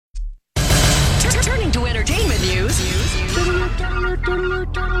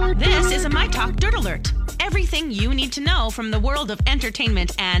Talk Dirt Alert. Everything you need to know from the world of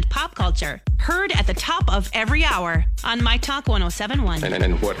entertainment and pop culture. Heard at the top of every hour on My Talk 107.1.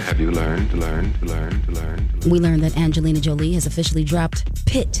 And what have you learned? We learned that Angelina Jolie has officially dropped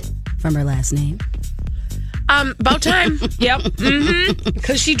Pitt from her last name. About time. Yep. Mm-hmm.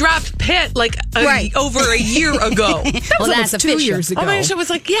 Because she dropped Pitt over a year ago. That's 2 years ago. Oh my gosh, I was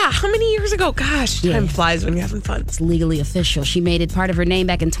like, yeah, how many years ago? Gosh, time flies when you're having fun. It's legally official. She made it part of her name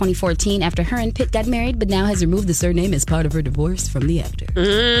back in 2014 after her and Pitt got married, but now has removed the surname as part of her divorce from the actor.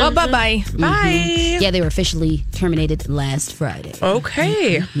 Well, bye-bye. Bye. Yeah, they were officially terminated last Friday.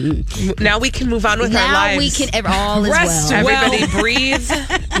 Okay. Mm-hmm. Now we can move on with our lives. Now we can, all is Rest well. Everybody breathe.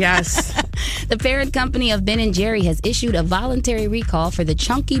 Yes. The parent company of Ben & Jerry has issued a voluntary recall for the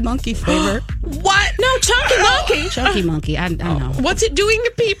Chunky Monkey flavor. What? No, Chunky Monkey. Chunky Monkey. I know. What's it doing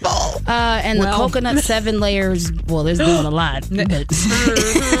to people? And the coconut 7 layers. Well, there's doing a lot. But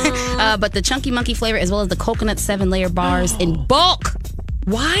the Chunky Monkey flavor, as well as the coconut 7-layer bars in bulk.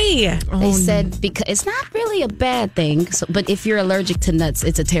 Why? They said because it's not really a bad thing, but if you're allergic to nuts,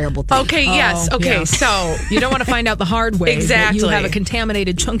 it's a terrible thing. Okay, yes. Okay, yeah. so you don't want to find out the hard way. Exactly. That you have a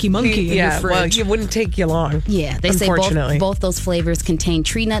contaminated Chunky Monkey in your fridge. Well, it wouldn't take you long. Yeah, they say both those flavors contain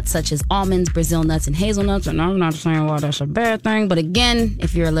tree nuts such as almonds, Brazil nuts, and hazelnuts. And I'm not saying that's a bad thing, but again,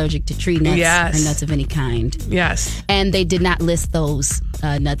 if you're allergic to tree nuts or nuts of any kind, and they did not list those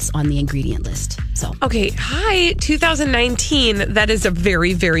nuts on the ingredient list. So okay, hi, 2019. That is a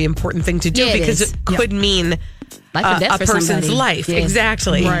very, very important thing to do because it could mean life or death for person's somebody. life. Yeah.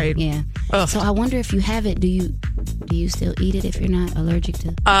 Exactly. Right. Yeah. Ugh. So I wonder if you have it. Do you still eat it if you're not allergic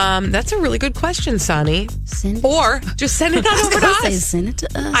to? That's a really good question, Sonny. Or just send it on over to us. Send it to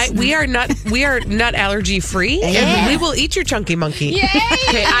us. We are not allergy free, and we will eat your Chunky Monkey. Yay!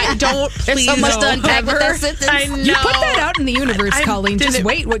 Okay, There's so much to unpack with that sentence. I know. You put that out in the universe, Colleen. Just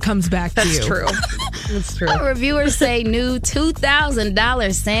wait what comes back to you. That's true. That's true. Reviewers say new $2,000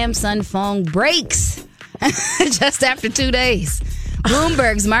 Samsung phone breaks just after 2 days.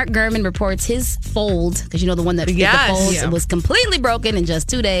 Bloomberg's Mark Gurman reports his Fold, because you know the one that the folds was completely broken in just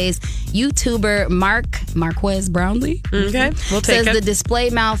 2 days. YouTuber Marquez Brownlee we'll take says it. the display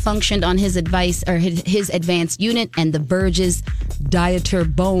malfunctioned on his advanced unit, and the Burge's diator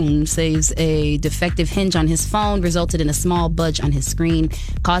bone says a defective hinge on his phone resulted in a small budge on his screen,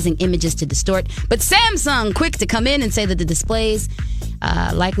 causing images to distort. But Samsung quick to come in and say that the displays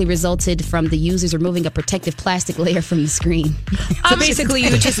likely resulted from the users removing a protective plastic layer from the screen. So basically,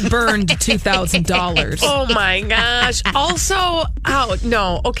 you just burned $2,000. Oh my gosh! Also,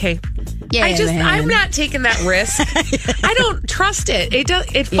 no, okay. Yeah, I'm not taking that risk. I don't trust it.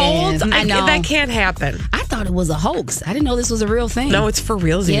 It folds. I know. That can't happen. I thought it was a hoax. I didn't know this was a real thing. No, it's for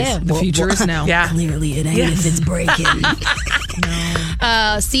realsies. Yeah, The future is now. Yeah. Clearly, it ain't if it's breaking.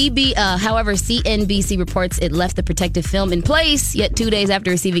 However, CNBC reports it left the protective film in place, yet 2 days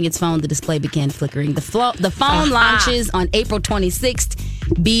after receiving its phone, the display began flickering. The phone launches on April 26th.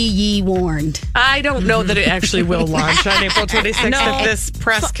 Be ye warned. I don't know that it actually will launch on April 26th if this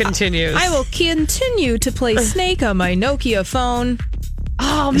press continues. I will continue to play Snake on my Nokia phone.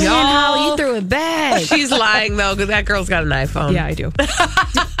 Oh, man, Holly, you threw it back. She's lying, though, because that girl's got an iPhone. Yeah, I do.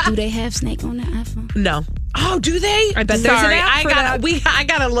 Do they have Snake on their iPhone? No. Oh, do they? I bet there's an app I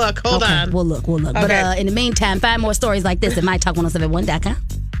gotta look. Hold on. We'll look. Okay. But in the meantime, 5 more stories like this at MyTalk1071.com.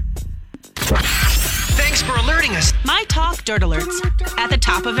 Thanks for alerting us. My Talk Dirt Alerts at the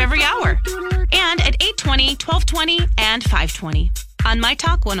top of every hour. And at 8:20, 12:20, and 5:20 on My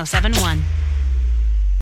Talk 107.1.